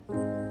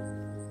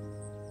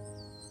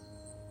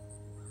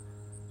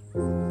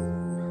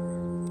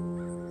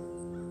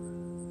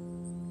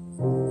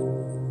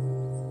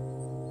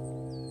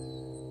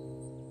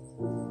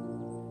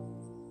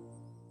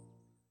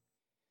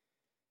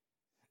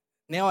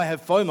Now I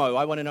have FOMO.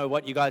 I want to know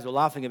what you guys were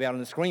laughing about on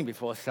the screen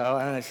before, so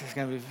I don't know, it's just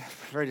going to be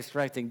very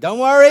distracting. Don't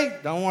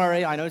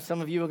worry. I know some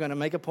of you are going to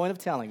make a point of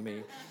telling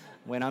me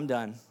when I'm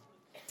done.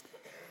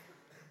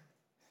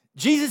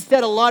 Jesus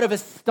said a lot of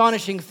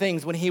astonishing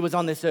things when he was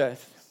on this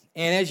earth.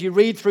 And as you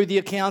read through the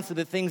accounts of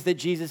the things that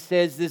Jesus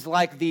says, there's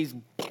like these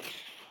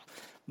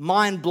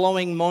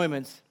mind-blowing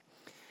moments.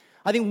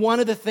 I think one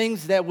of the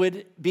things that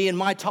would be in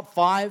my top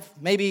 5,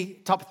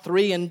 maybe top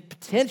 3, and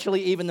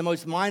potentially even the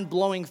most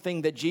mind-blowing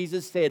thing that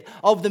Jesus said,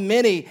 of the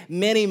many,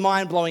 many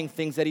mind-blowing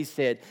things that he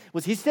said,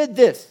 was he said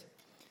this: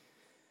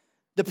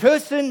 the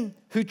person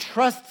who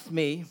trusts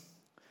me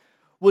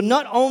will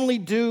not only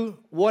do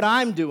what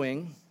I'm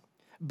doing,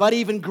 but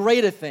even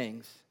greater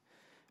things.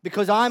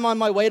 Because I'm on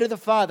my way to the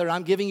Father,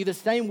 I'm giving you the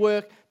same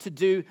work to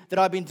do that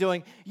I've been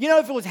doing. You know,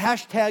 if it was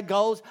hashtag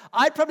goals,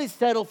 I'd probably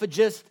settle for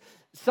just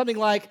something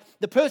like,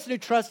 the person who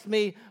trusts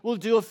me will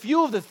do a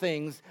few of the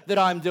things that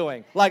I'm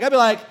doing. Like, I'd be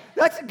like,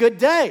 that's a good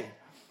day.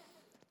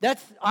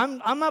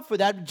 I'm up for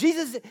that.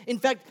 Jesus, in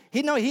fact,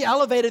 he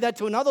elevated that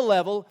to another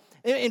level.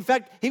 In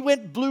fact, he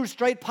blew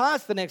straight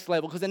past the next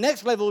level, because the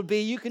next level would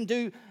be, you can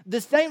do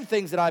the same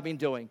things that I've been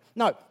doing.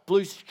 No,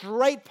 blew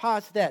straight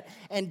past that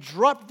and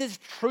dropped this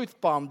truth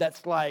bomb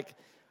that's like,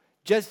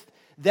 just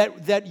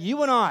that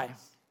you and I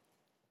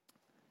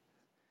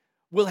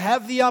will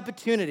have the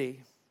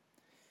opportunity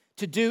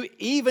to do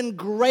even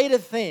greater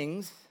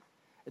things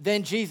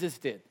than Jesus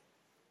did.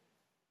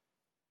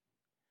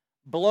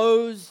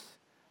 Blows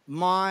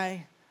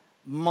my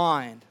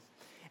mind.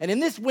 And in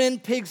this When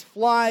Pigs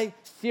Fly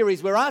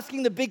series, we're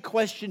asking the big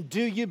question,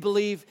 do you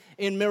believe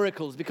in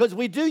miracles? Because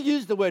we do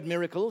use the word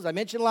miracles. I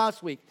mentioned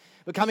last week,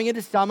 we're coming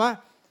into summer,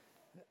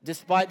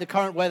 despite the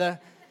current weather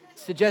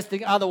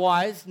suggesting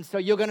otherwise. And so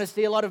you're going to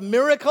see a lot of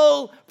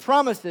miracle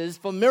promises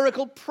for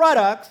miracle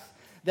products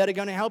that are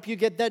going to help you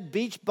get that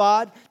beach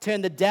bod,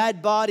 turn the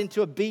dad bod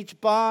into a beach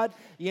bod,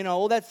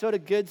 all that sort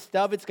of good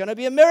stuff. It's going to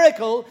be a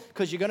miracle,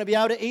 because you're going to be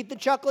able to eat the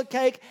chocolate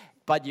cake,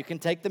 but you can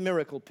take the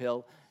miracle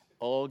pill.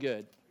 All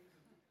good.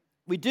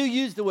 We do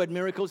use the word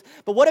miracles,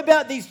 but what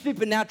about these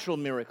supernatural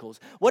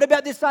miracles? What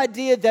about this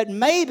idea that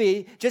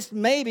maybe, just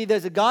maybe,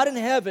 there's a God in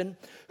heaven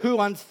who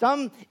on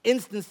some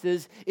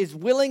instances is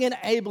willing and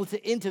able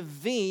to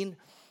intervene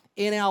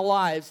in our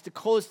lives to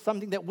cause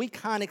something that we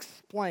can't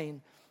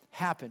explain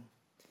happen?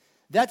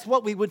 That's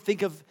what we would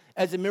think of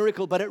as a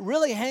miracle, but it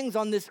really hangs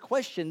on this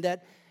question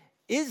that,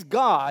 is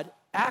God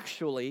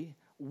actually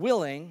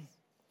willing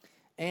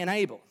and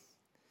able?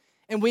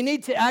 And we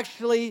need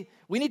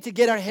to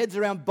get our heads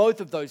around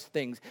both of those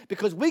things,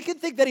 because we can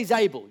think that he's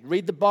able.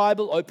 Read the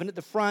Bible, open at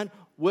the front,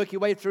 work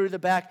your way through the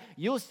back.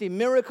 You'll see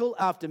miracle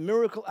after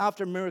miracle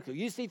after miracle.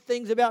 You see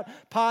things about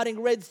parting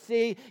Red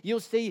Sea.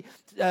 You'll see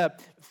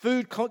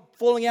food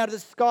falling out of the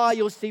sky.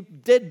 You'll see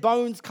dead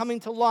bones coming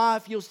to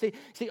life. You'll see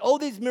all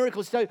these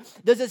miracles. So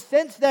there's a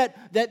sense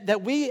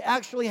that we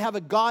actually have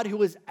a God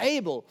who is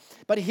able.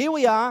 But here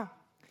we are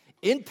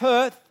in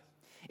Perth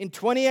in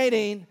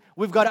 2018.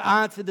 We've got to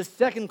answer the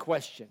second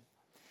question.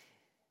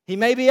 He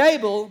may be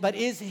able, but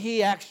is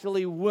he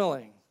actually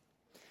willing?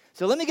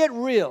 So let me get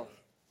real.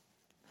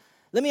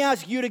 Let me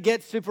ask you to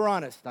get super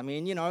honest. I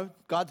mean,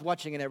 God's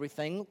watching and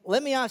everything.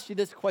 Let me ask you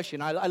this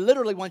question. I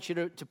literally want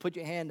you to put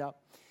your hand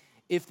up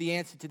if the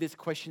answer to this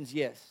question is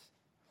yes.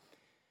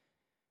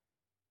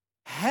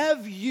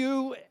 Have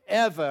you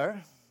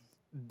ever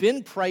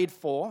been prayed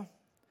for,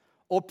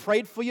 or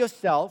prayed for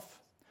yourself,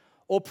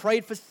 or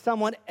prayed for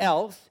someone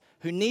else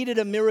who needed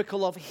a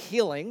miracle of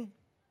healing,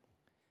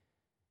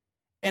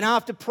 and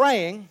after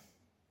praying,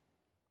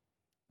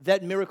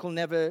 that miracle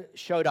never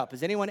showed up?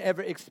 Has anyone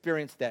ever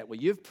experienced that, where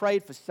you've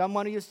prayed for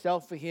someone or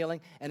yourself for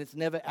healing and it's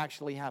never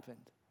actually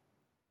happened?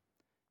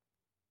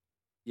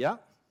 Yeah?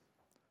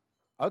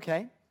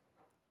 Okay.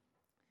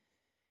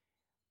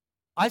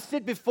 I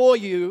sit before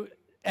you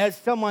as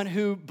someone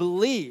who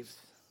believes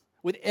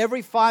with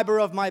every fiber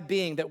of my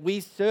being that we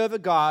serve a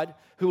God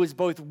who is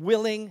both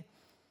willing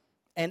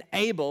and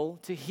able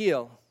to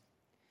heal.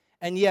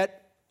 And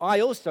yet, I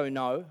also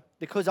know,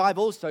 because I've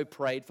also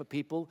prayed for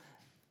people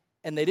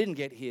and they didn't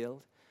get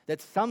healed,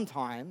 that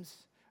sometimes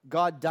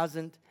God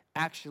doesn't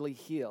actually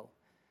heal.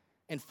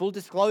 And full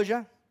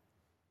disclosure,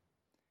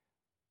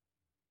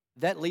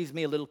 that leaves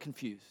me a little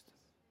confused.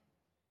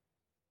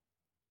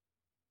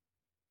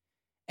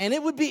 And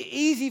it would be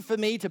easy for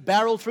me to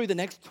barrel through the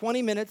next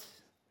 20 minutes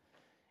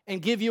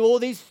and give you all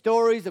these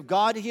stories of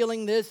God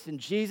healing this and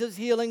Jesus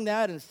healing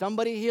that and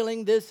somebody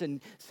healing this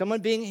and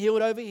someone being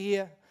healed over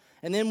here.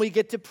 And then we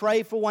get to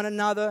pray for one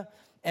another.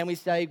 And we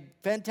say,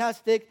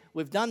 fantastic,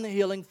 we've done the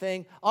healing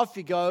thing, off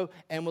you go,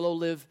 and we'll all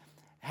live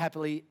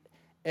happily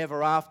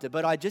ever after.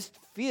 But I just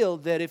feel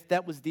that if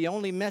that was the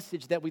only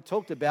message that we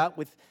talked about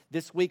with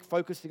this week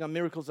focusing on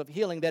miracles of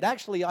healing, that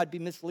actually I'd be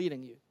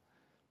misleading you.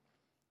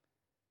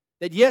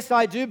 That yes,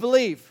 I do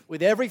believe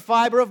with every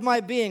fiber of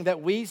my being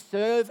that we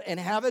serve and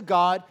have a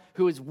God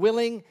who is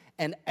willing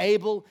and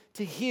able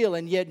to heal.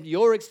 And yet in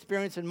your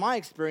experience and my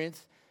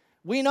experience,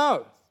 we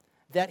know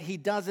that he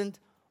doesn't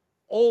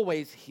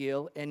always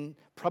heal, and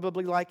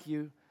probably like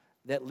you,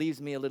 that leaves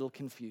me a little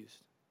confused.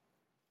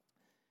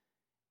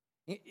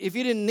 If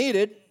you didn't need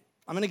it,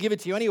 I'm going to give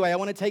it to you anyway. I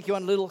want to take you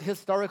on a little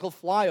historical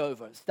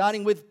flyover,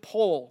 starting with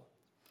Paul.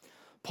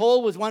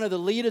 Paul was one of the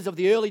leaders of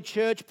the early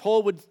church.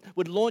 Paul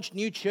would launch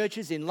new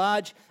churches in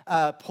large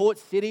port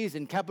cities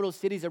and capital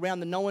cities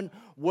around the known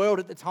world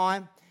at the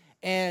time.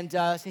 And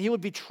so he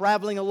would be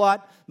traveling a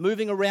lot,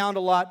 moving around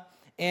a lot.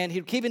 And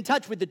he'd keep in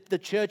touch with the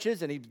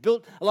churches, and he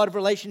built a lot of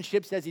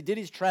relationships as he did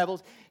his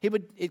travels.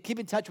 He'd keep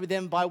in touch with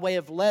them by way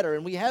of letter.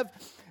 And we have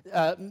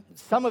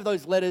some of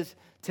those letters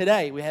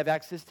today. We have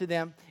access to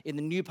them in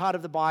the new part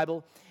of the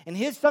Bible. And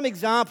here's some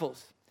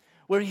examples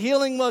where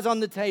healing was on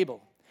the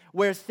table,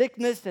 where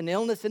sickness and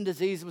illness and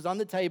disease was on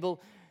the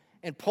table.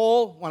 And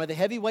Paul, one of the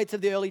heavyweights of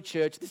the early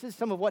church, this is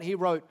some of what he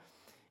wrote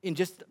in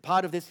just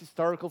part of this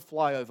historical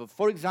flyover.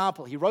 For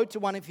example, he wrote to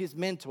one of his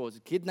mentors, a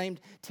kid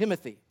named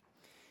Timothy.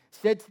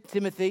 Said to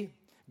Timothy,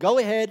 "Go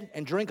ahead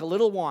and drink a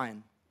little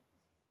wine."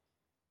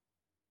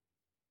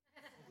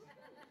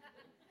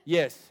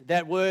 Yes,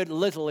 that word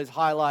little is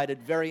highlighted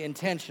very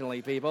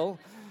intentionally, people.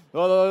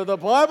 Well, the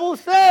Bible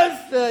says,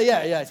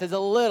 it says a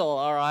little,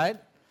 all right.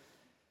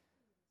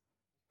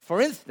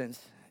 For instance,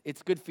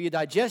 it's good for your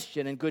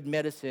digestion and good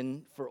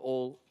medicine for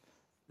all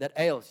that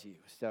ails you.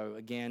 So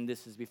again,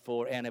 this is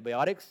before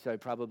antibiotics, so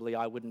probably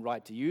I wouldn't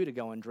write to you to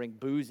go and drink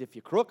booze if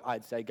you're crook.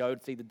 I'd say go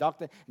see the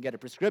doctor and get a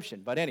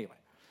prescription. But anyway,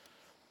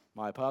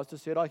 my pastor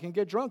said I can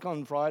get drunk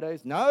on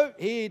Fridays. No,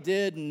 he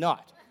did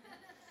not.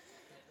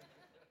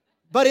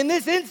 But in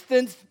this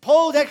instance,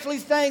 Paul's actually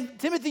saying,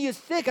 Timothy, you're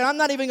sick, and I'm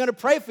not even going to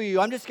pray for you.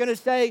 I'm just going to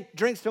say,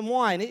 drink some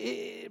wine.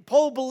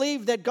 Paul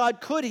believed that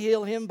God could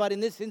heal him, but in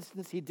this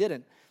instance, he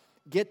didn't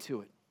get to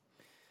it.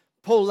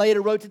 Paul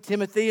later wrote to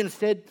Timothy and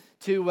said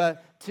to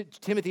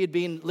Timothy had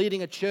been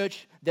leading a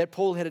church that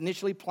Paul had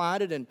initially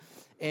planted,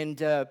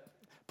 and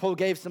Paul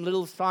gave some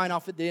little sign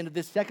off at the end of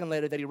this second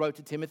letter that he wrote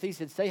to Timothy. He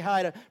said, say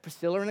hi to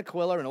Priscilla and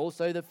Aquila and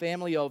also the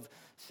family of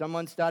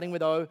someone starting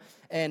with O.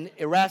 And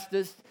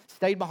Erastus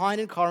stayed behind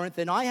in Corinth,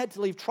 and I had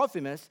to leave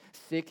Trophimus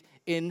sick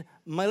in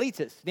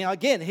Miletus. Now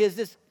again, here's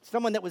this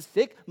someone that was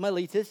sick,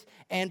 Miletus,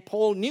 and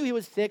Paul knew he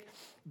was sick,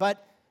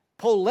 but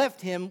Paul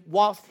left him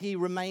whilst he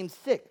remained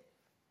sick.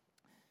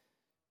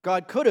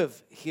 God could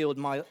have healed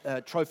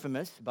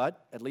Trophimus,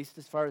 but at least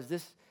as far as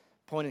this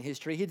point in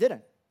history, he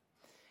didn't.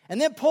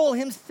 And then Paul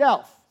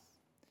himself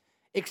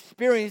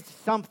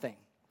experienced something.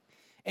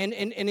 And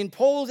in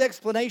Paul's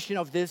explanation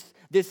of this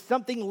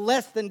something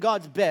less than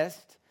God's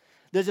best,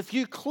 there's a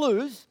few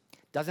clues.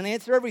 Doesn't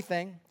answer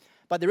everything,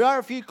 but there are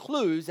a few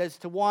clues as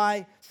to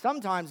why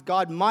sometimes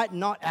God might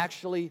not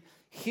actually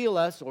heal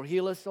us or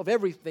heal us of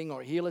everything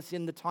or heal us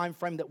in the time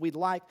frame that we'd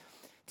like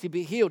to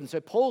be healed. And so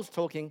Paul's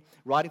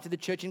writing to the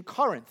church in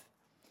Corinth.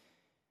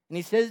 And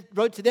he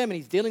wrote to them, and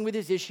he's dealing with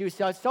his issue. He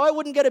says, so I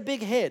wouldn't get a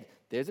big head.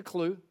 There's a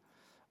clue.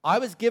 I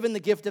was given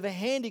the gift of a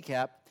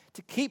handicap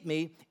to keep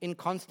me in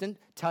constant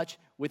touch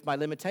with my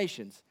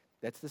limitations.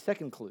 That's the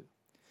second clue.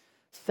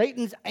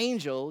 Satan's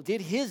angel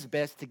did his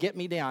best to get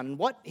me down. And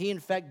what he in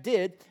fact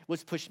did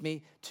was push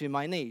me to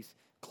my knees.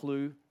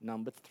 Clue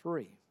number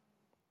 3.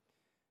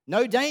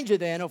 No danger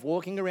then of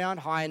walking around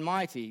high and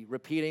mighty,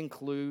 repeating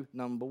clue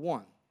number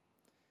 1.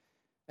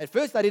 At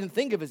first I didn't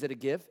think of it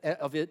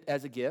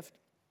as a gift,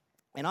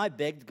 and I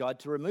begged God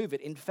to remove it.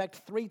 In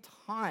fact, 3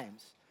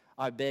 times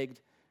I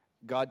begged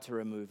God to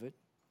remove it.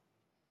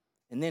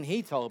 And then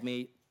he told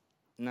me,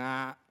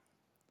 nah.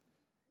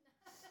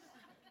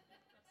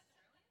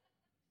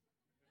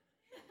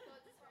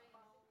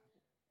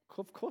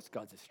 Of course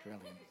God's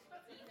Australian.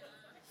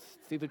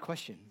 Stupid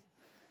question.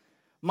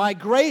 My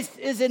grace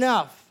is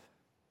enough.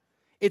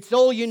 It's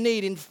all you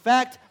need. In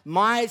fact,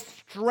 my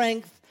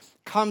strength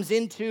comes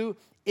into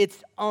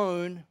its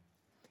own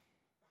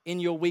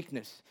in your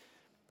weakness.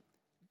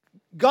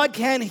 God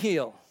can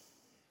heal.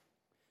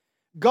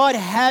 God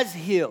has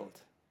healed.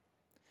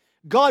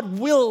 God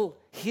will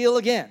heal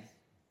again.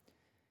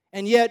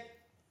 And yet,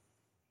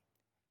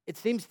 it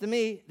seems to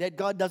me that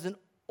God doesn't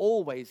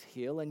always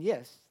heal, and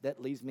yes,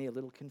 that leaves me a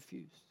little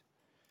confused.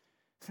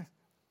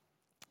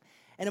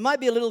 And it might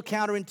be a little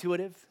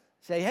counterintuitive.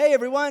 Say, hey,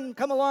 everyone,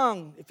 come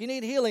along. If you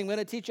need healing, we're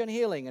going to teach on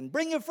healing. And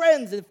bring your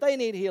friends if they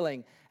need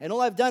healing. And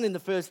all I've done in the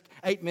first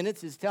 8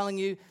 minutes is telling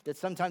you that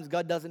sometimes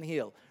God doesn't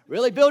heal.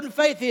 Really building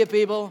faith here,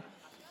 people.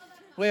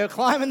 We're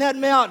climbing that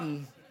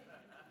mountain.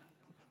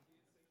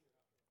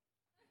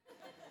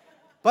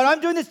 But I'm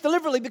doing this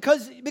deliberately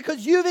because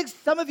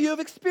some of you have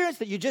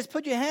experienced it. You just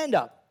put your hand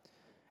up.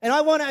 And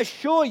I want to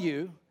assure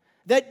you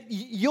that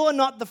you're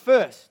not the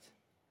first.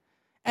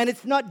 And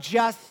it's not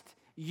just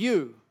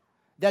you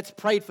that's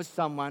prayed for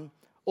someone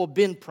or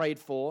been prayed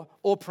for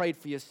or prayed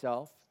for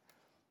yourself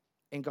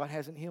and God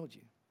hasn't healed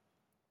you.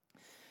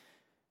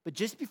 But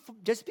just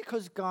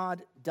because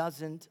God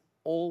doesn't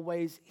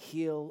always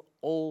heal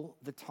all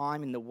the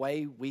time in the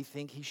way we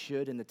think he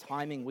should and the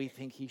timing we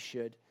think he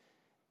should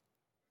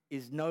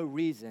is no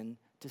reason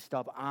to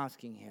stop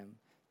asking him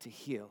to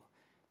heal,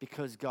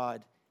 because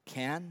God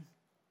can,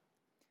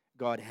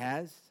 God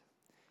has,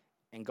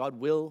 and God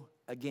will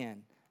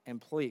again. And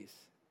please,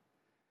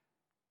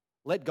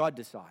 let God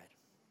decide.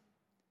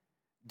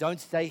 Don't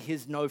say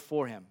his no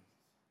for him.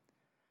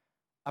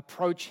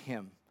 approach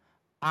him,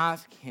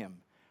 ask him,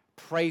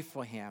 pray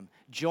for him,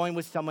 join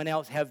with someone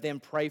else, have them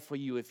pray for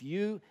you. If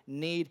you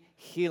need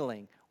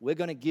healing, we're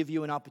going to give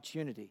you an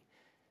opportunity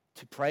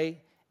to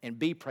pray and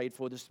be prayed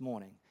for this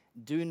morning.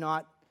 Do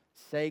not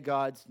say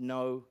God's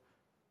no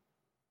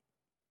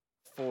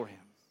for him.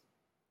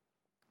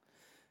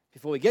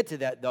 Before we get to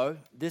that, though,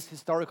 this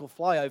historical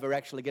flyover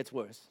actually gets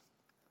worse.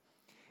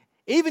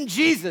 Even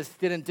Jesus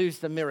didn't do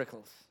some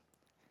miracles.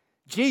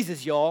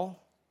 Jesus, y'all.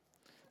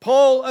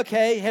 Paul,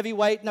 okay,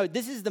 heavyweight. No,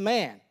 this is the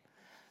man.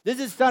 This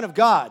is Son of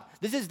God.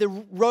 This is the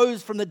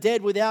rose from the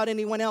dead without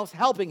anyone else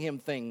helping him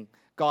thing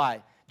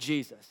guy,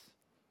 Jesus.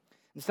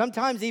 And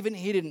sometimes even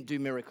he didn't do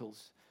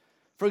miracles.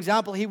 For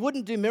example, he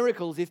wouldn't do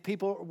miracles if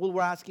people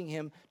were asking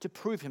him to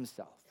prove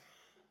himself.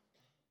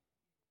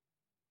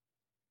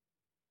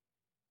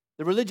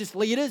 The religious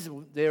leaders,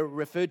 they're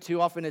referred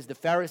to often as the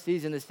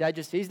Pharisees and the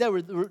Sadducees. They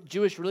were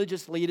Jewish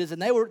religious leaders,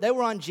 and they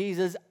were on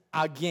Jesus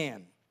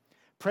again,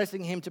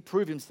 pressing him to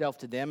prove himself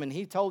to them. And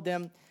he told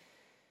them,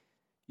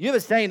 you have a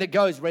saying that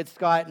goes, red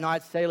sky at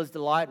night, sailors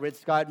delight, red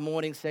sky at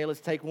morning, sailors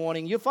take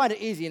warning. You'll find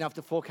it easy enough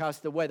to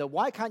forecast the weather.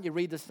 Why can't you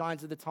read the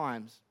signs of the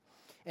times?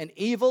 An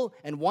evil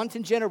and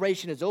wanton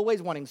generation is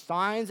always wanting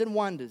signs and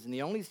wonders, and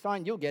the only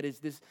sign you'll get is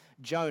this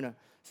Jonah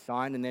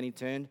sign. And then he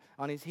turned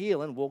on his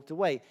heel and walked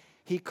away.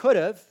 He could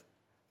have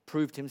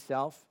proved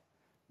himself,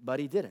 but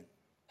he didn't.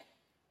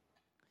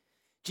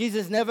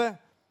 Jesus never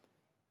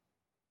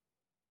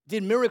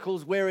did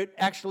miracles where it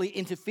actually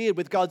interfered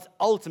with God's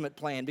ultimate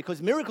plan,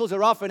 because miracles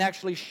are often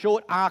actually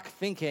short arc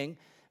thinking,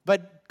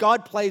 but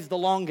God plays the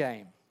long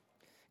game.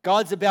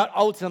 God's about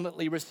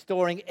ultimately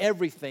restoring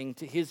everything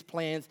to his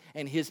plans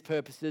and his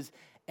purposes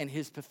and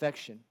his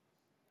perfection.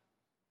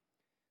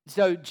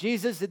 So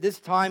Jesus at this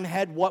time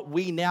had what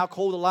we now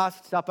call the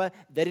Last Supper.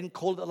 They didn't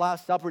call it the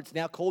Last Supper. It's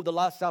now called the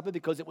Last Supper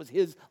because it was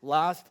his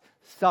last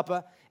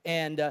supper.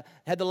 And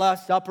had the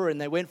Last Supper, and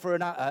they went for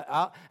an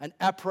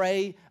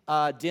après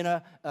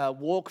dinner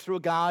walk through a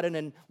garden.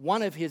 And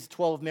one of his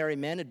 12 merry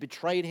men had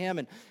betrayed him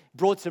and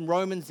brought some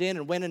Romans in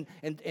and went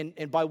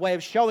and by way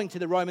of showing to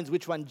the Romans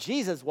which one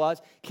Jesus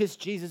was, kissed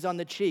Jesus on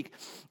the cheek.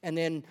 And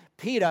then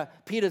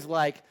Peter's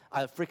like,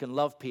 I freaking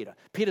love Peter.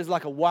 Peter's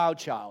like a wild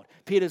child.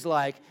 Peter's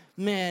like,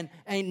 man,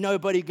 ain't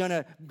nobody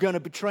gonna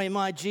betray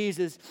my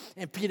Jesus.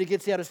 And Peter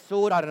gets out a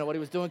sword. I don't know what he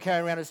was doing,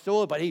 carrying around a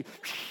sword, but he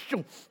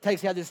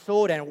takes out this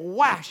sword and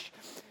whash,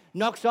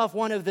 knocks off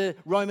one of the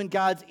Roman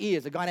guards'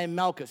 ears, a guy named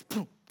Malchus.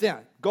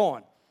 Down,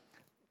 gone.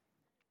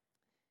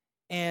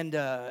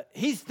 And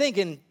he's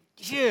thinking,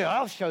 yeah,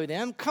 I'll show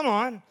them. Come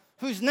on,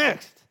 who's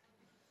next?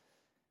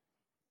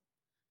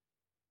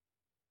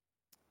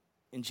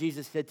 And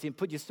Jesus said to him,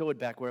 put your sword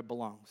back where it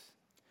belongs.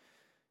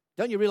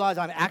 Don't you realize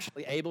I'm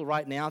actually able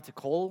right now to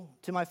call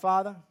to my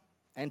Father,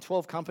 and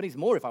 12 companies,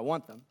 more if I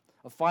want them,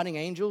 of fighting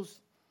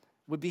angels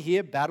would be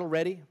here, battle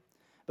ready?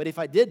 But if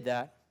I did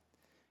that,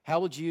 how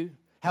would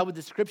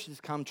the scriptures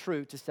come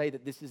true to say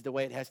that this is the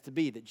way it has to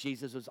be, that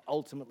Jesus was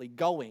ultimately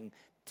going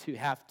to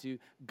have to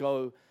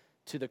go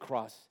to the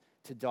cross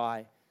to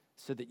die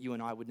so that you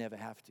and I would never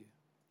have to?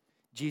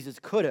 Jesus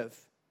could have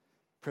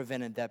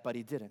prevented that, but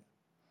he didn't.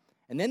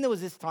 And then there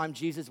was this time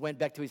Jesus went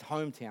back to his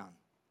hometown.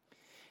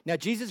 Now,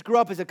 Jesus grew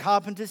up as a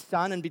carpenter's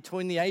son, and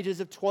between the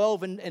ages of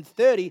 12 and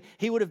 30,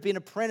 he would have been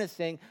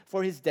apprenticing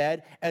for his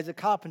dad as a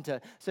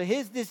carpenter. So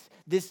here's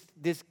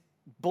this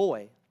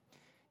boy,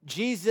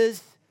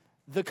 Jesus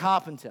the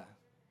carpenter,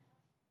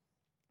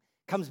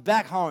 comes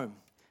back home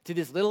to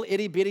this little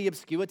itty-bitty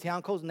obscure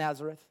town called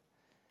Nazareth.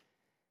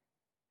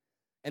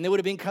 And there would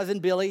have been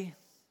Cousin Billy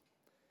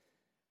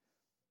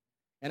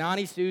and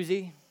Auntie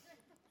Susie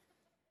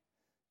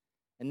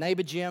and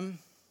neighbor Jim,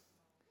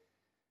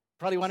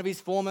 probably one of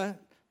his former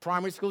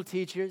primary school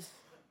teachers,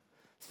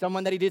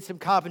 someone that he did some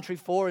carpentry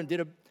for and did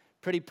a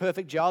pretty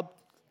perfect job.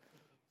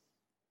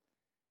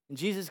 And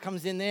Jesus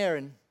comes in there,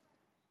 and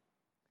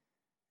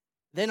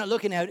they're not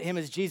looking at him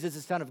as Jesus,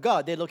 the Son of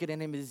God. They're looking at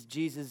him as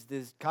Jesus,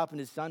 this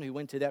carpenter's son who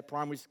went to that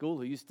primary school,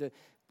 who used to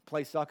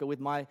play soccer with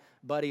my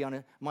boy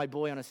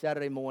on a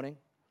Saturday morning.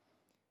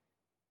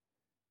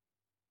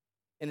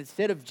 And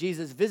instead of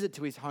Jesus' visit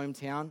to his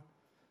hometown,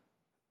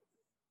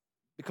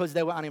 because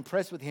they were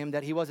unimpressed with him,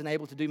 that he wasn't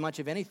able to do much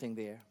of anything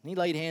there. He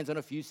laid hands on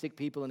a few sick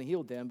people and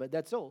healed them, but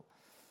that's all.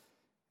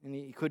 And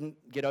he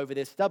couldn't get over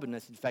their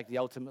stubbornness. In fact, he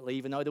ultimately,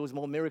 even though there was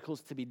more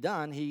miracles to be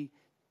done, he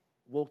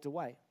walked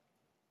away.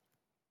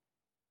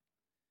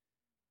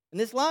 And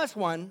this last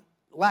one,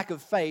 lack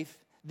of faith,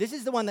 this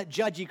is the one that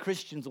judgy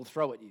Christians will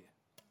throw at you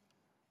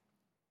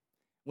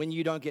when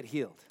you don't get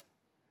healed.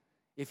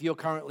 If you're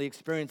currently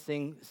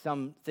experiencing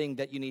something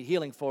that you need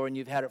healing for and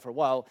you've had it for a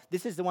while,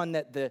 this is the one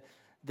that the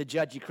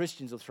judgy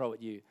Christians will throw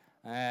at you.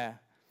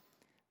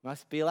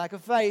 Must be a lack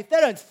of faith. They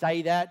don't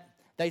say that.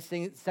 They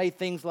say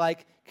things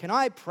like, can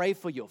I pray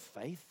for your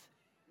faith?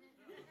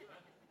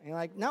 And you're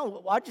like,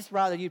 no, I'd just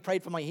rather you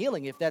prayed for my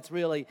healing if that's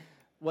really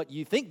what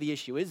you think the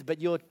issue is, but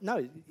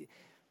no.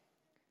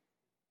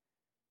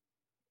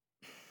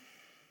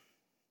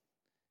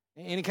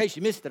 And in case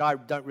you missed it, I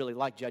don't really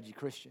like judgy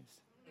Christians.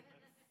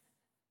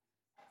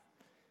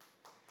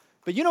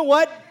 But you know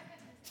what?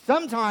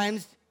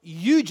 Sometimes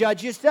you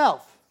judge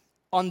yourself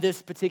on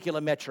this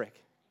particular metric.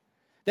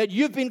 That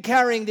you've been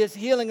carrying this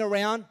healing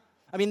around,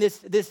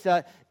 this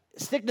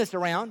sickness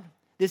around,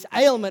 this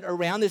ailment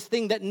around, this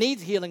thing that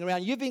needs healing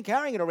around. You've been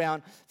carrying it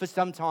around for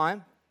some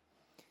time.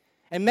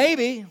 And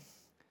maybe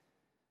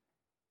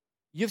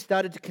you've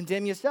started to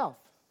condemn yourself.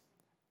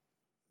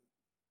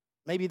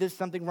 Maybe there's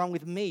something wrong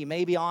with me.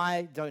 Maybe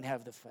I don't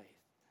have the faith.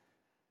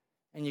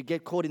 And you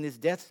get caught in this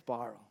death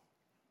spiral.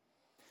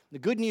 The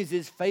good news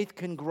is faith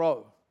can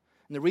grow.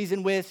 And the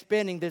reason we're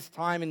spending this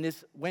time in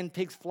this When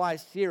Pigs Fly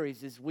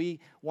series is we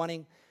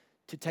wanting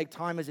to take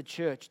time as a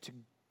church to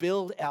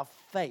build our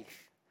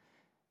faith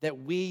that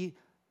we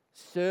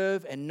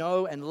serve and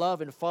know and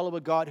love and follow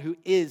a God who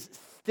is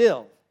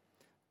still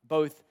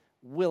both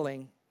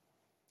willing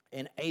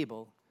and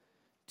able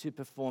to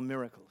perform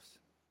miracles.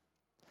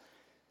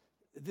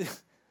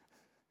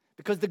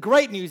 Because the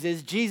great news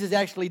is Jesus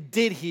actually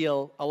did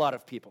heal a lot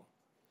of people.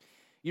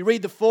 You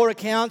read the 4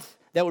 accounts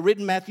that were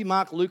written, Matthew,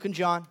 Mark, Luke, and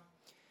John,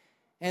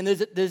 and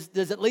there's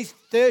at least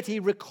 30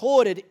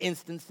 recorded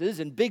instances,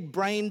 and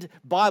big-brained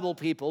Bible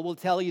people will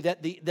tell you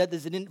that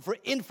there's an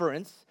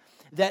inference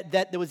that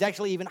there was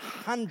actually even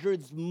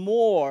hundreds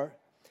more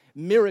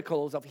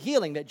miracles of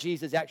healing that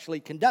Jesus actually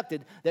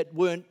conducted that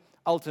weren't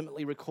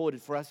ultimately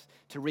recorded for us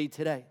to read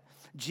today.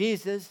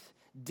 Jesus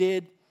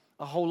did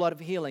a whole lot of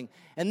healing.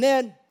 And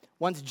then,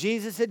 once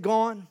Jesus had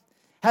gone,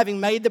 having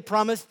made the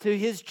promise to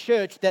his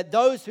church that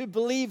those who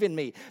believe in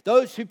me,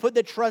 those who put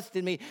their trust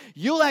in me,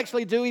 you'll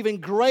actually do even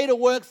greater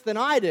works than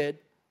I did,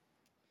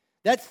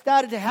 that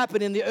started to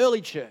happen in the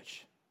early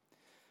church.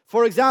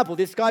 For example,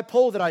 this guy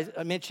Paul that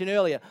I mentioned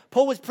earlier,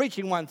 Paul was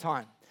preaching one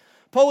time.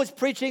 Paul was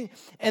preaching,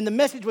 and the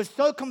message was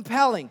so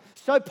compelling,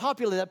 so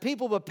popular, that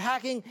people were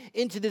packing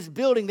into this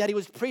building that he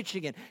was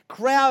preaching in,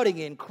 crowding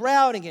in.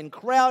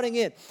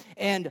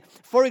 And,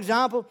 for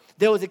example,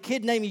 there was a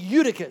kid named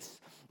Eutychus.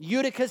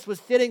 Eutychus was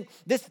sitting,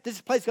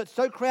 this place got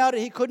so crowded,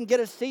 he couldn't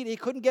get a seat, he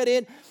couldn't get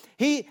in.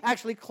 He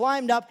actually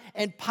climbed up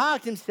and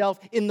parked himself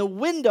in the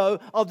window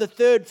of the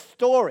 3rd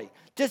story,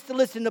 just to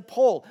listen to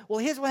Paul. Well,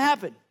 here's what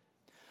happened.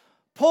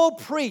 Paul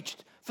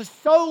preached for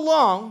so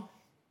long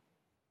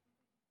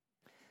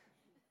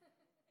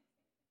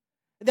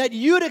that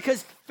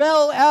Eutychus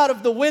fell out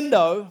of the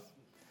window,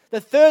 the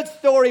 3rd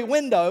story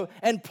window,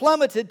 and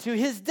plummeted to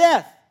his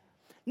death.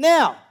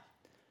 Now,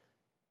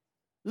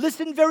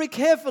 listen very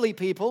carefully,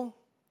 people.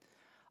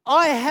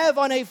 I have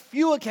on a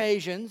few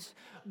occasions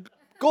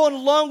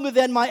gone longer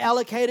than my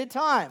allocated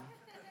time.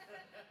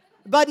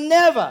 But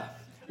never,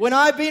 when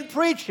I've been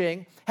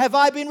preaching, have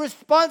I been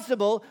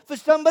responsible for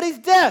somebody's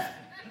death.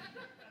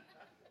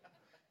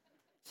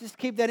 Just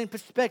keep that in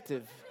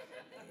perspective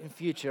in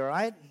future, all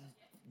right?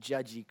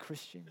 Judgy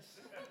Christians.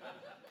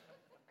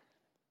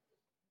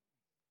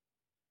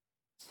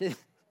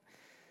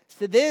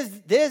 So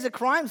there's a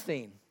crime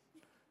scene.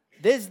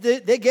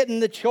 They're getting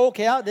the chalk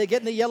out. They're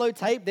getting the yellow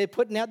tape. They're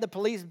putting out the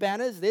police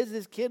banners. There's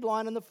this kid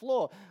lying on the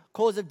floor.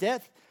 Cause of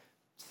death,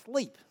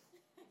 sleep.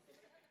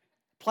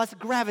 Plus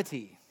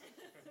gravity.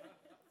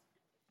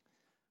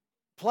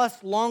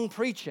 Plus long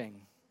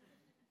preaching.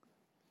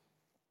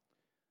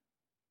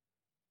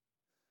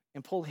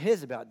 And Paul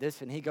hears about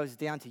this, and he goes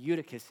down to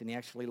Eutychus, and he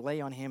actually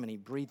lay on him, and he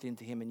breathed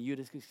into him, and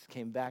Eutychus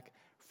came back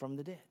from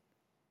the dead.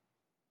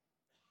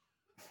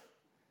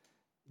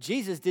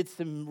 Jesus did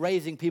some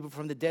raising people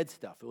from the dead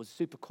stuff. It was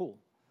super cool.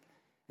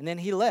 And then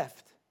he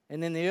left.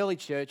 And then the early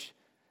church,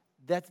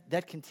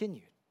 that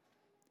continued.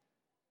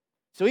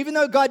 So even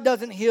though God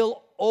doesn't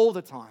heal all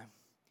the time,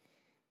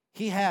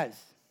 he has,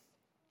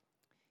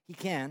 he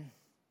can,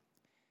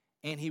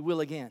 and he will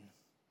again.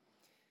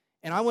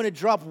 And I want to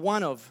drop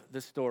one of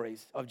the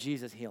stories of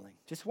Jesus healing.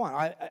 Just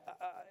one.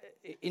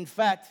 In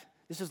fact,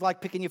 this is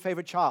like picking your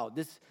favorite child,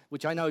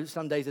 which I know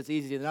some days it's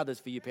easier than others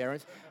for you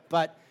parents.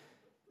 But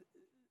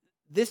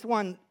this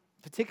one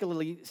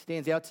particularly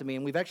stands out to me,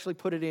 and we've actually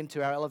put it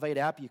into our Elevate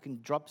app. You can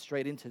drop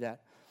straight into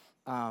that.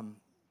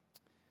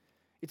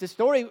 It's a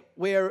story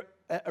where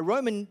a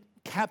Roman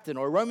captain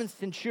or a Roman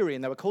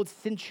centurion, they were called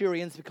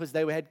centurions because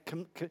they had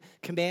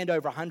command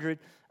over 100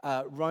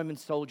 Roman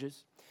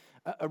soldiers.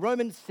 A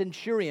Roman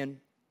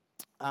centurion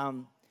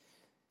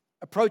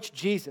approached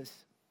Jesus.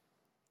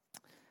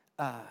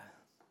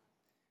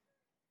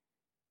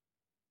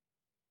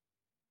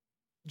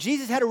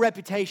 Jesus had a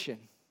reputation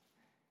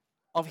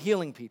of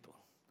healing people.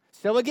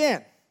 So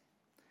again,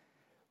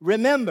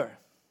 remember,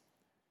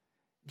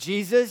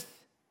 Jesus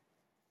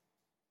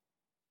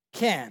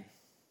can,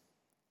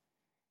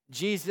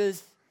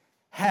 Jesus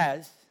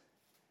has,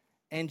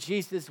 and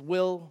Jesus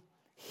will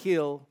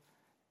heal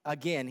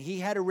again.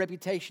 He had a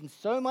reputation,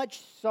 so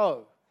much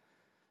so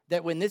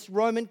that when this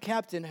Roman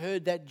captain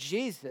heard that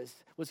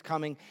Jesus was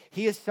coming,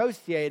 he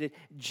associated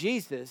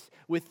Jesus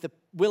with the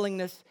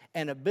willingness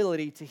and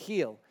ability to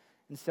heal.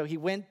 And so he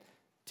went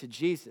to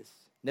Jesus.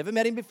 Never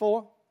met him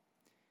before,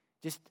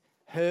 just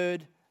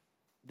heard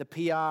the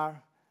PR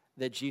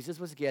that Jesus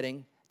was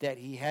getting, that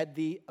he had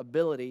the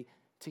ability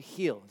to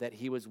heal, that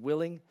he was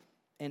willing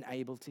and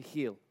able to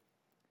heal.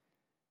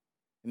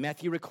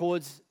 Matthew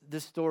records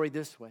this story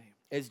this way.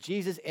 As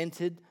Jesus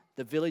entered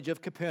the village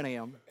of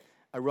Capernaum,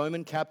 a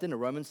Roman captain, a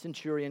Roman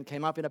centurion,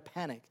 came up in a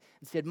panic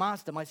and said,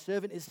 "Master, my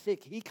servant is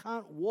sick. He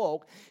can't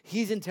walk.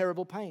 He's in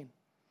terrible pain."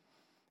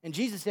 And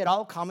Jesus said,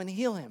 "I'll come and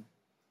heal him,"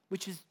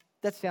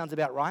 that sounds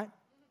about right.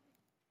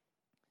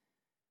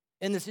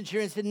 And the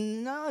centurion said,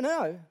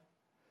 No,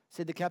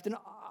 said the captain,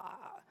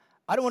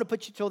 "I don't want to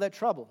put you to all that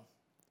trouble."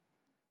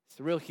 It's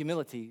the real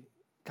humility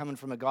coming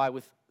from a guy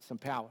with some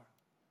power.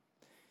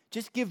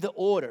 "Just give the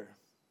order,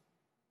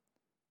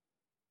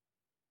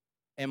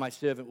 and my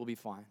servant will be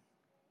fine.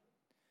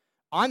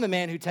 I'm a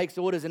man who takes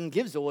orders and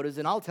gives orders,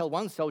 and I'll tell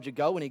one soldier,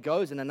 go, and he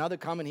goes, and another,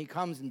 come, and he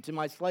comes, and to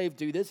my slave,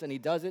 do this, and he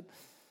does it."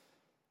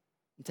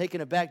 And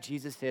taken aback,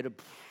 Jesus said,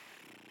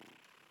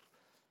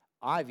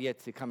 "I've yet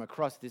to come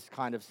across this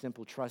kind of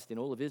simple trust in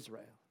all of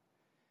Israel."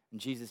 And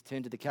Jesus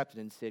turned to the captain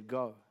and said,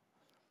 "Go.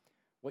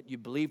 What you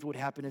believed would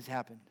happen has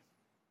happened."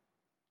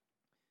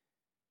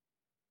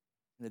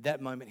 And at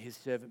that moment, his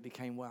servant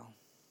became well.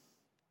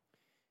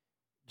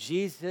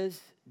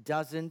 Jesus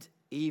doesn't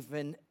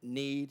even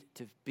need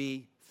to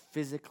be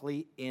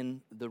physically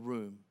in the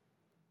room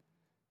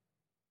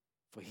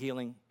for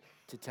healing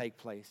to take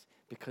place,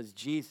 because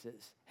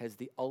Jesus has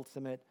the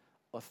ultimate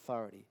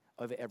authority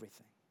over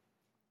everything.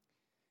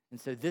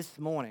 And so this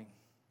morning,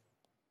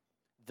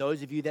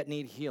 those of you that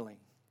need healing,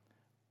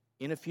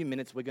 in a few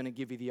minutes, we're going to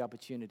give you the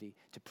opportunity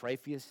to pray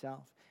for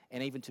yourself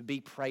and even to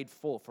be prayed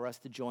for us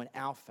to join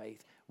our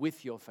faith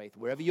with your faith,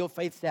 wherever your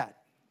faith's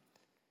at,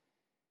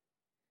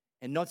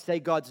 and not say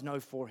God's no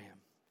for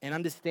him, and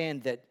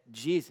understand that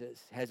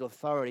Jesus has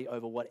authority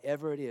over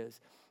whatever it is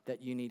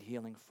that you need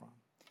healing from.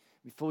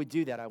 Before we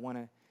do that, I want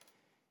to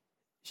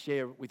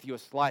share with you a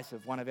slice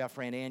of one of our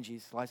friend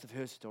Angie's slice of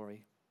her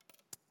story.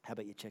 How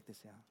about you check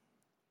this out?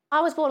 I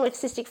was born with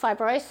cystic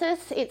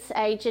fibrosis. It's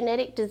a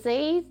genetic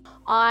disease.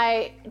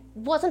 I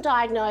wasn't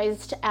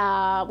diagnosed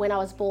when I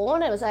was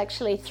born. It was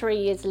actually 3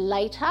 years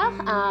later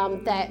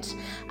that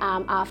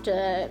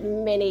after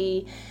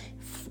many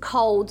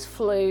colds,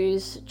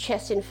 flus,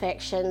 chest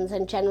infections,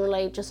 and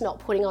generally just not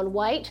putting on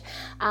weight.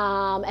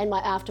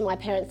 After my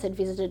parents had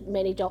visited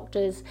many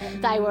doctors,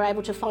 they were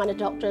able to find a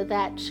doctor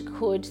that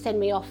could send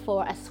me off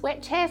for a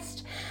sweat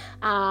test,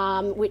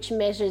 which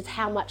measures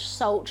how much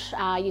salt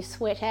you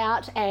sweat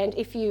out, and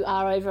if you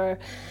are over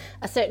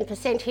a certain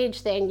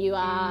percentage, then you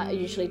are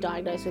usually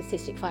diagnosed with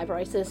cystic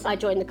fibrosis. I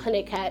joined the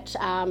clinic at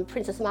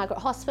Princess Margaret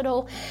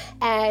Hospital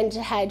and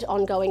had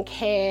ongoing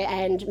care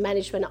and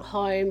management at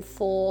home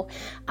for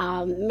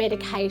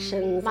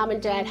medications. Mum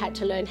and Dad had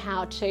to learn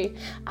how to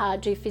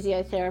do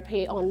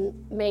physiotherapy on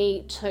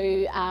me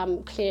to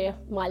clear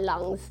my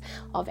lungs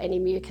of any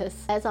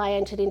mucus. As I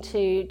entered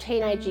into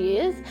teenage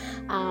years,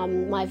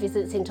 my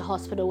visits into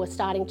hospital were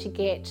starting to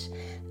get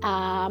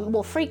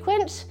more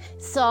frequent.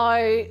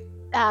 So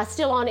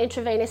still on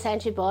intravenous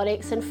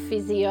antibiotics and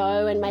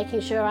physio, and making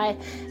sure I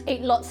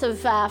eat lots of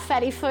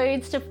fatty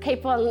foods to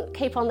keep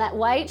on that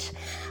weight,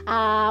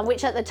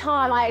 which at the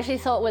time I actually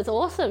thought was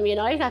awesome. You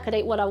know, I could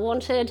eat what I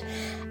wanted,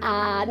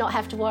 not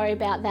have to worry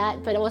about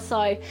that, but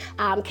also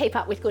keep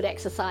up with good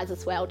exercise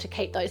as well to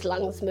keep those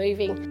lungs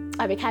moving.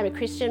 I became a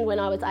Christian when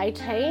I was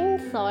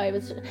 18, so it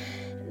was,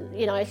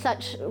 you know,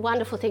 such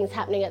wonderful things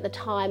happening at the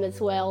time, as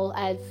well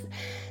as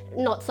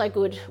not so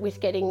good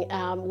with getting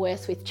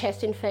worse with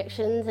chest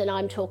infections, and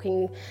I'm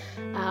talking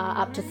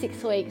up to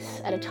 6 weeks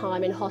at a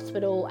time in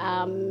hospital,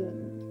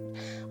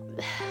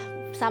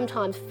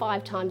 sometimes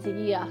 5 times a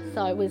year,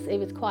 so it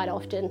was quite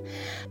often.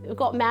 We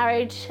got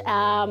married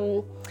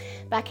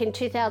back in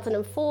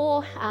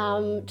 2004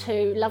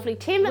 to lovely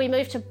Tim. We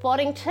moved to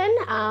Boddington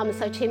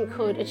so Tim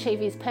could achieve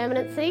his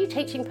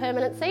teaching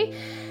permanency,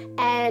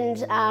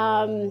 and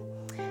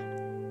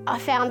I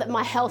found that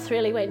my health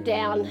really went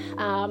down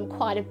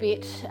quite a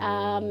bit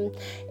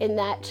in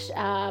that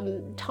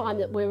time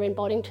that we were in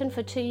Boddington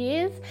for 2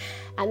 years,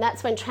 and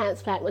that's when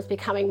transplant was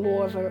becoming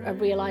more of a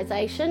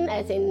realisation,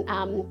 as in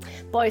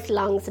both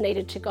lungs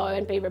needed to go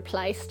and be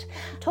replaced.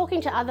 Talking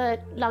to other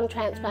lung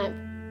transplant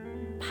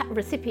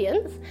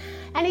recipients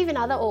and even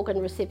other organ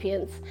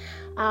recipients,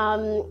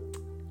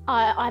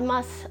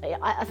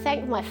 I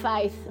thank my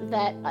faith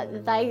that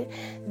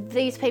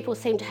these people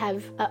seem to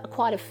have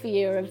quite a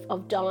fear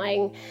of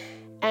dying,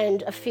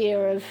 and a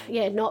fear of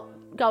not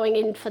going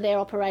in for their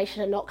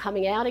operation and not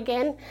coming out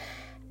again.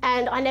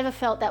 And I never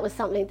felt that was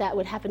something that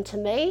would happen to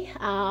me.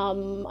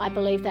 I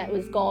believe that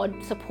was God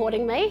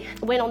supporting me.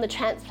 I went on the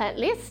transplant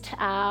list,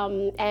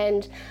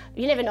 and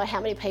you never know how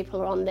many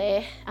people are on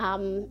there.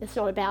 It's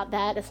not about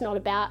that. It's not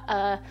about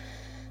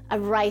a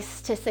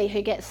race to see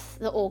who gets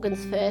the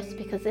organs first,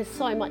 because there's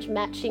so much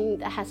matching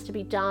that has to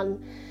be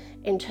done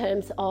in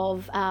terms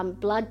of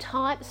blood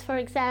types, for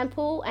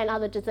example, and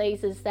other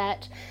diseases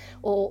that,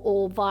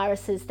 or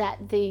viruses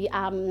that the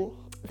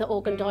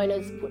organ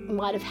donors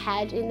might have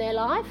had in their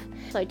life.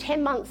 So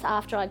 10 months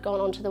after I'd gone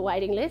onto the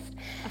waiting list,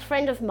 a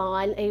friend of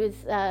mine, he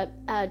was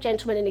a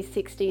gentleman in his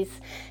 60s,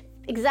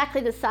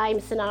 exactly the same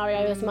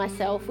scenario as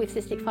myself with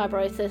cystic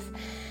fibrosis,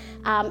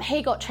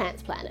 he got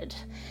transplanted.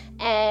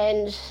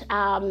 And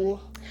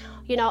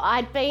You know,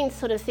 I'd been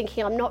sort of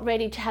thinking I'm not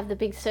ready to have the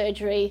big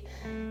surgery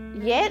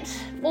yet,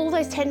 all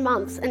those 10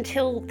 months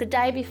until the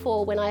day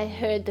before when I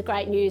heard the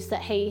great news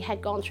that he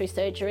had gone through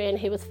surgery and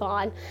he was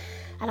fine.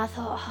 And I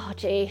thought, oh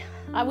gee,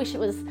 I wish it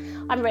was,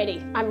 I'm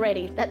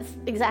ready. That's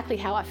exactly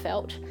how I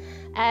felt.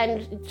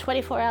 And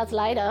 24 hours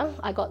later,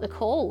 I got the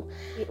call.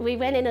 We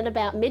went in at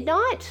about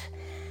midnight,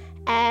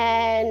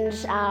 and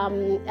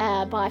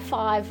by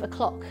 5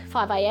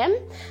 a.m,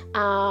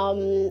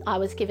 I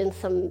was given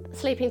some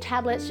sleeping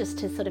tablets just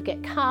to sort of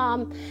get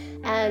calm.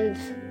 And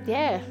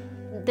yeah,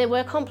 there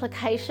were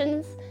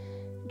complications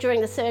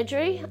during the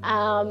surgery,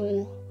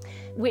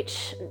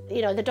 which,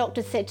 you know, the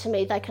doctor said to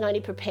me they can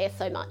only prepare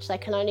so much. They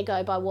can only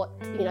go by what,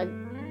 you know,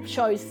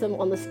 shows them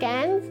on the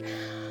scans.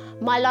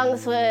 My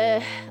lungs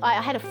were, I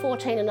had a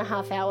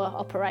 14.5-hour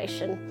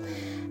operation.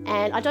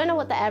 And I don't know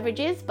what the average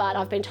is, but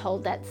I've been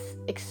told that's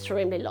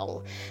extremely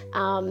long.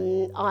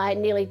 I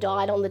nearly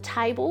died on the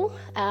table.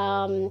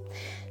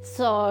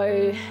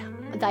 So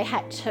they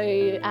had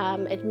to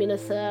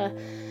administer,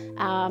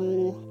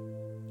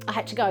 I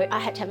had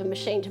to have a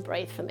machine to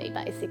breathe for me,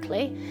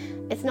 basically.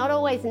 It's not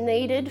always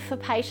needed for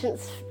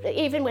patients.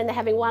 Even when they're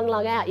having one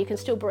lung out, you can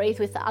still breathe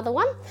with the other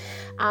one.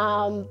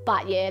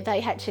 But yeah, they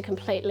had to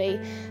completely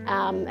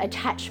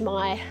attach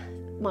my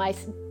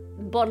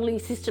bodily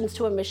systems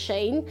to a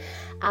machine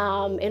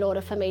in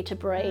order for me to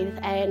breathe.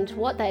 And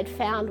what they'd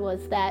found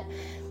was that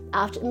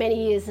after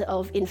many years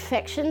of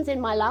infections in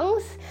my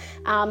lungs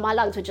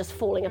were just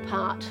falling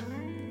apart.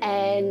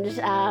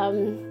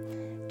 And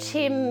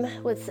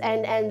Tim was,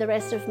 and the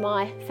rest of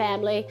my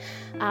family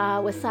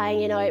were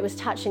saying, you know, it was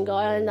touch and go,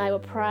 and they were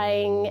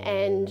praying,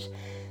 and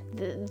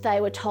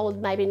they were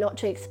told maybe not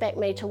to expect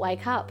me to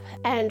wake up.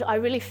 And I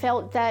really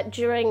felt that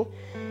during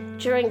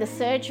the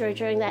surgery,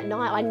 during that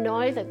night, I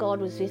know that God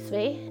was with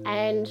me.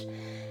 And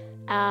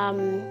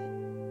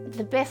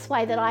the best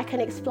way that I can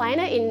explain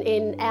it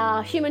in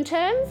our human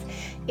terms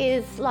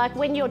is like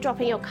when you're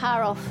dropping your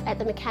car off at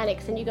the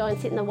mechanics and you go and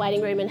sit in the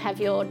waiting room and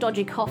have your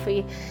dodgy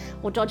coffee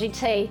or dodgy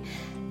tea.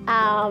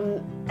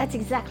 That's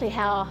exactly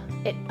how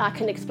I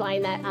can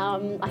explain that.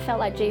 I felt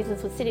like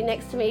Jesus was sitting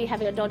next to me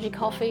having a dodgy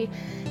coffee,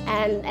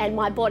 and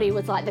my body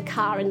was like the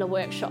car in the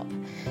workshop.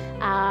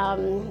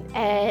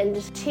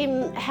 And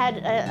Tim had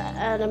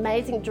an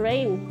amazing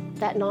dream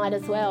that night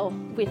as well,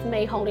 with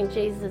me holding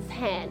Jesus'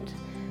 hand.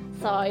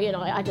 So, you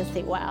know, I just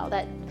think, wow,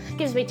 that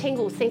gives me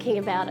tingles thinking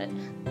about it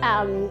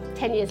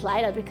 10 years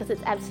later, because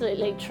it's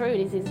absolutely true.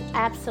 It is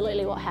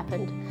absolutely what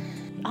happened.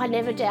 I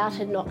never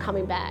doubted not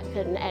coming back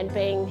and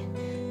being,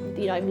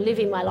 you know,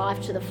 living my life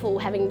to the full,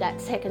 having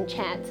that second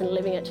chance and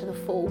living it to the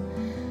full.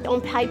 On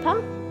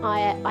paper,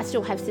 I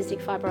still have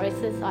cystic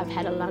fibrosis. I've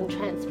had a lung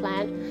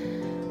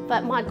transplant.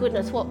 But my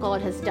goodness, what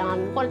God has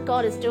done, what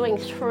God is doing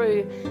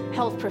through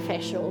health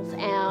professionals,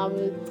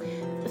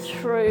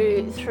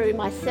 through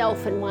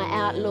myself and my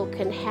outlook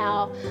and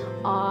how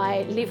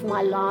I live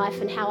my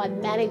life and how I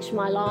manage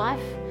my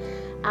life.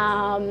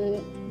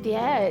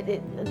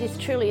 This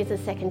truly is a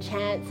second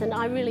chance, and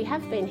I really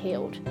have been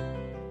healed.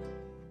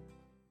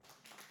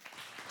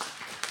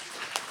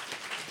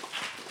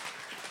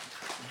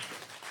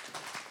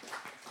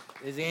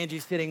 There's Angie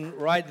sitting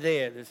right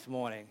there this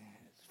morning.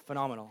 It's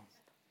phenomenal.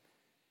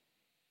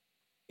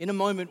 In a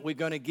moment, we're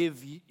going to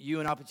give you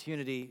an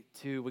opportunity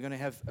we're going to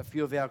have a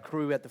few of our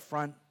crew at the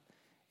front,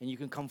 and you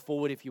can come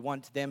forward if you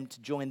want them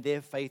to join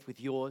their faith with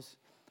yours.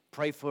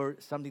 Pray for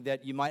something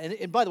that you might,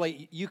 and by the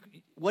way,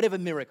 whatever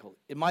miracle,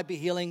 it might be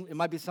healing, it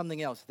might be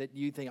something else that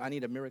you think, I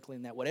need a miracle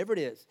in that. Whatever it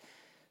is,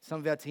 some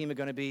of our team are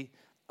going to be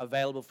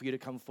available for you to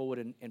come forward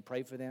and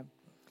pray for them.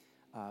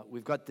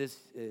 We've got this,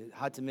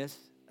 hard to miss,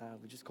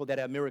 we just called that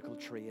our miracle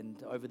tree,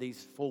 and over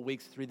these 4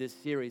 weeks through this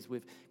series,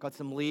 we've got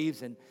some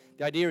leaves, and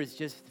the idea is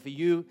just for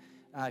you,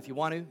 if you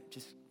want to,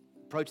 just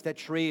approach that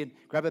tree and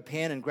grab a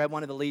pen and grab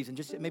one of the leaves and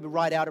just maybe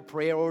write out a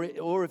prayer,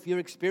 or if you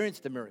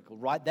experienced a miracle,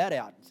 write that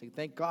out and say,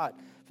 thank God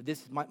for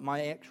this,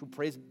 my actual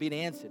prayers being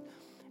answered,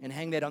 and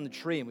hang that on the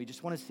tree. And we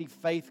just want to see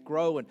faith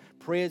grow and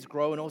prayers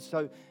grow and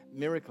also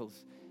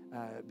miracles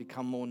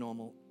become more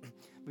normal.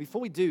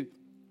 Before we do,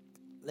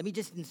 let me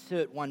just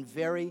insert one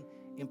very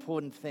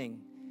important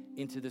thing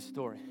into the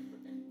story.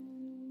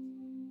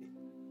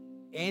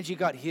 Angie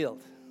got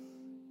healed.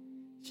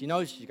 She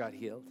knows she got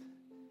healed.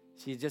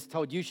 She just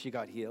told you she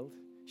got healed.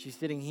 She's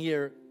sitting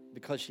here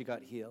because she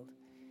got healed.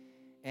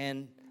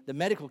 And the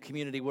medical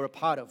community were a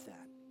part of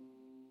that.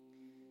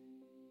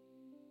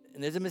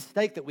 And there's a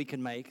mistake that we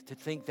can make to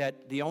think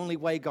that the only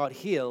way God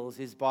heals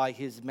is by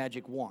his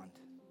magic wand.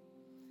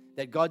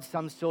 That God's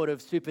some sort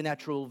of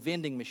supernatural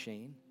vending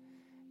machine,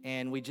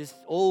 and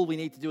all we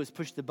need to do is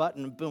push the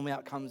button and boom,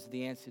 out comes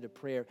the answer to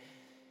prayer.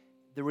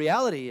 The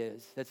reality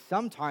is that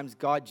sometimes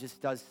God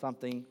just does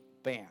something,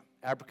 bam,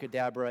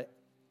 abracadabra,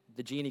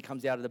 the genie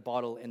comes out of the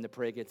bottle and the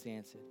prayer gets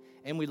answered.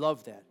 And we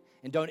love that.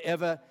 And don't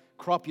ever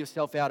crop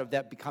yourself out of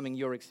that becoming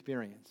your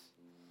experience.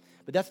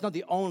 But that's not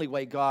the only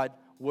way God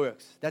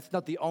works. That's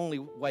not the only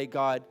way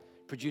God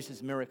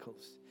produces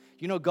miracles.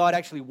 You know, God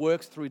actually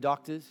works through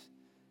doctors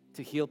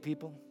to heal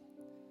people.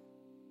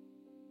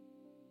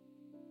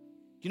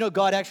 You know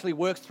God actually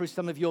works through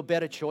some of your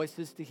better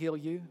choices to heal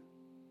you?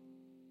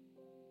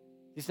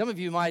 Some of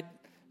you might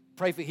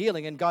pray for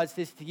healing and God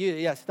says to you,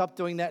 yeah, stop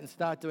doing that and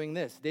start doing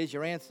this. There's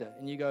your answer.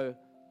 And you go,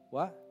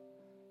 what?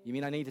 You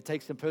mean I need to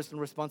take some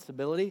personal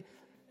responsibility?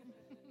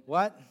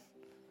 What?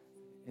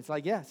 It's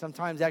like, yeah,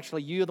 sometimes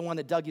actually you're the one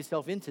that dug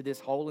yourself into this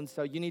hole, and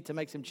so you need to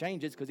make some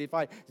changes, because if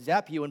I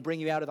zap you and bring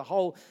you out of the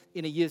hole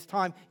in a year's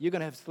time, you're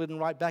going to have slidden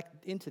right back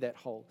into that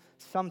hole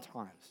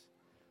sometimes.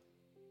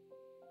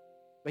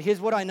 But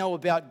here's what I know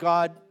about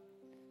God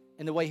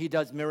and the way he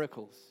does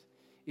miracles,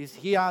 is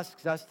he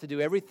asks us to do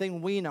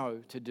everything we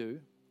know to do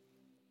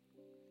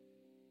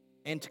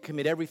and to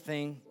commit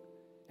everything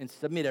and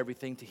submit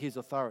everything to his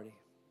authority.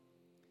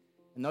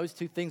 And those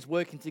two things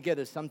working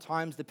together,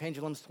 sometimes the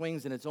pendulum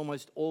swings and it's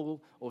almost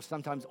all, or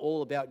sometimes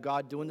all about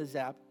God doing the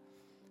zap.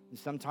 And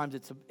sometimes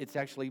it's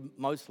actually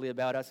mostly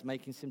about us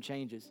making some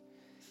changes.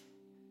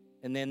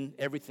 And then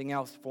everything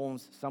else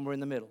forms somewhere in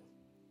the middle.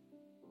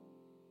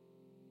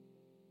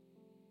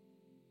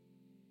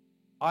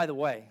 Either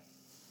way,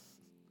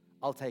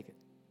 I'll take it.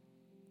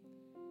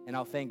 And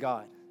I'll thank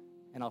God.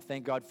 And I'll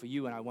thank God for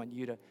you, and I want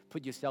you to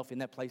put yourself in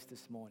that place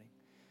this morning.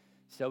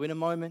 So in a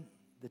moment,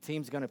 the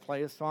team's going to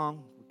play a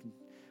song.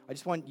 I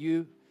just want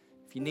you,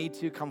 if you need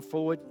to, come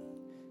forward,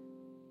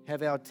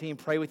 have our team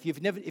pray with you.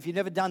 If you've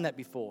never done that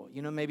before,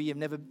 maybe you've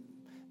never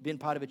been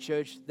part of a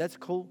church, that's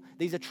cool.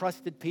 These are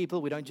trusted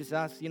people. We don't just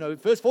ask,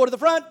 first four to the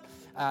front.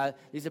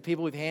 These are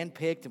people we've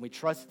handpicked, and we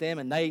trust them,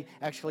 and they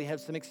actually have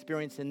some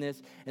experience in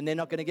this, and they're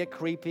not going to get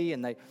creepy,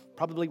 and they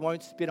probably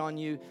won't spit on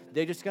you.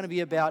 They're just going to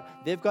be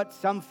about, they've got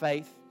some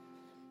faith,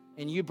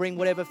 and you bring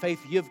whatever faith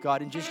you've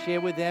got and just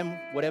share with them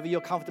whatever you're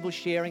comfortable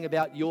sharing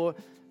about your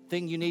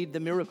thing you need the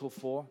miracle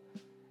for.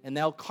 And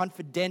they'll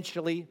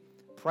confidentially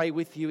pray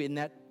with you in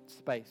that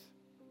space.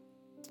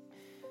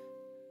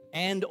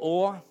 And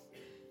or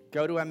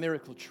go to our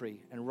miracle tree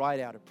and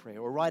write out a prayer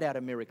or write out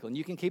a miracle. And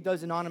you can keep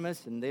those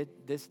anonymous, and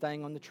they're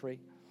staying on the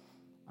tree.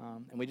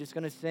 And we're just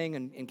going to sing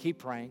and keep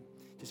praying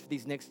just for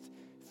these next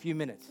few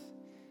minutes.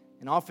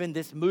 And often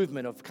this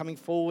movement of coming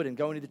forward and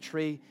going to the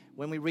tree,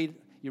 when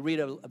you read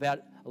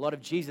about a lot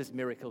of Jesus'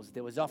 miracles,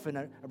 there was often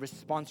a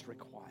response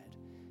required.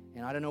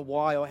 And I don't know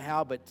why or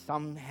how, but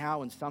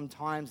somehow and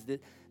sometimes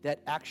that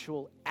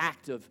actual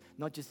act of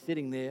not just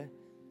sitting there,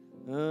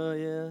 oh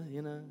yeah,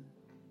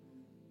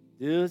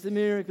 there's a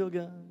miracle,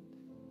 God,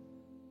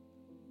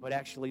 but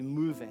actually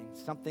moving,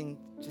 something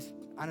just,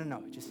 I don't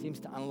know, it just seems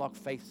to unlock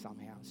faith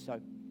somehow.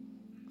 So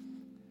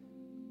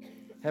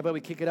how about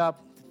we kick it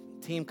up,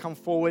 team come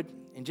forward,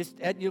 and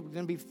you're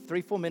going to be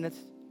 3-4 minutes,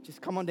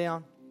 just come on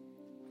down.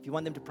 If you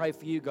want them to pray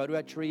for you, go to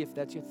our tree if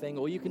that's your thing,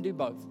 or you can do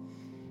both.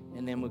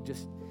 And then we'll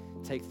just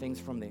take things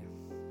from there.